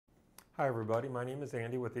Hi everybody, my name is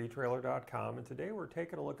Andy with etrailer.com, and today we're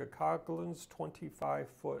taking a look at Coghlan's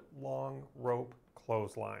 25-foot long rope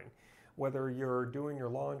clothesline. Whether you're doing your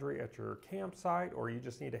laundry at your campsite or you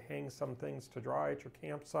just need to hang some things to dry at your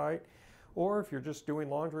campsite, or if you're just doing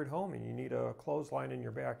laundry at home and you need a clothesline in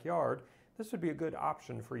your backyard, this would be a good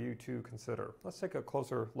option for you to consider. Let's take a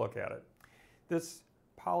closer look at it. This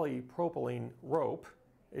polypropylene rope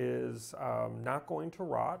is not going to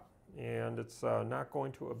rot, and it's not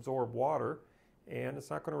going to absorb water, and it's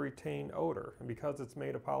not going to retain odor. And because it's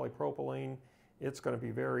made of polypropylene, it's going to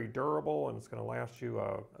be very durable and it's going to last you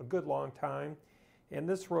a good long time. And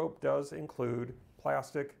this rope does include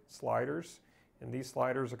plastic sliders, and these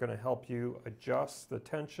sliders are going to help you adjust the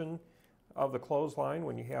tension of the clothesline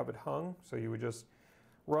when you have it hung. So you would just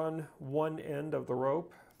run one end of the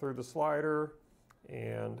rope through the slider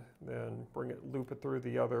and then loop it through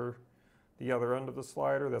the other end of the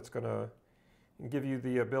slider. That's going to give you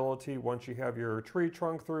the ability, once you have your tree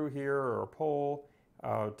trunk through here or a pole,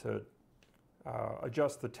 to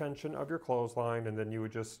adjust the tension of your clothesline, and then you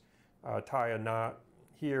would just tie a knot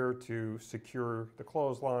here to secure the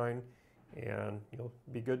clothesline and you'll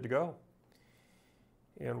be good to go.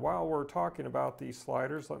 And while we're talking about these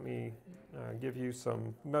sliders, let me give you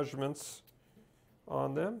some measurements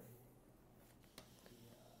on them.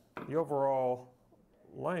 The overall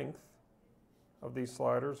length of these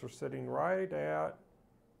sliders are sitting right at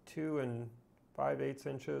 2 5/8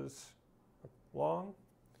 inches long,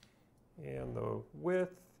 and the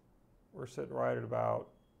width, we're sitting right at about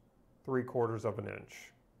 3/4 of an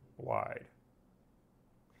inch wide.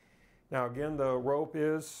 Now again, the rope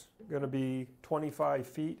is going to be 25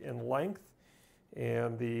 feet in length,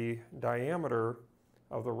 and the diameter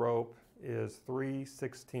of the rope is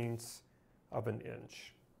 3/16 of an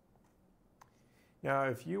inch. Now,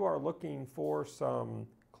 if you are looking for some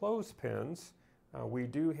clothespins, we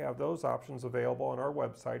do have those options available on our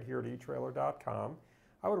website here at etrailer.com.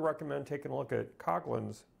 I would recommend taking a look at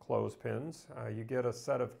Coghlan's clothespins. You get a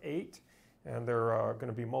set of 8, and they're going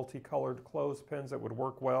to be multicolored clothespins that would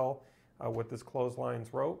work well with this clothesline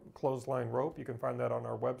rope. You can find that on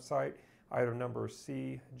our website, item number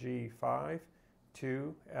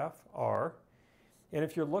CG52FR. And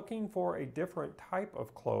if you're looking for a different type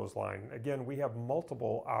of clothesline, again, we have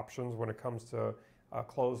multiple options when it comes to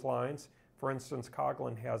clotheslines. For instance,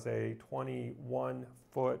 Coghlan has a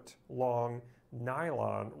 21-foot long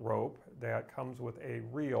nylon rope that comes with a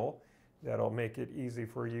reel that'll make it easy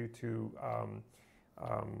for you to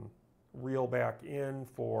reel back in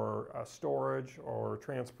for storage or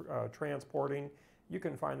transporting. You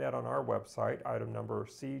can find that on our website, item number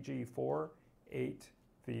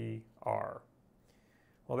CG48VR.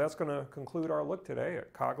 Well, that's going to conclude our look today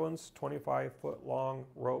at Coghlan's 25-foot long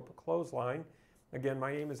rope clothesline. Again,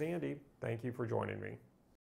 my name is Andy. Thank you for joining me.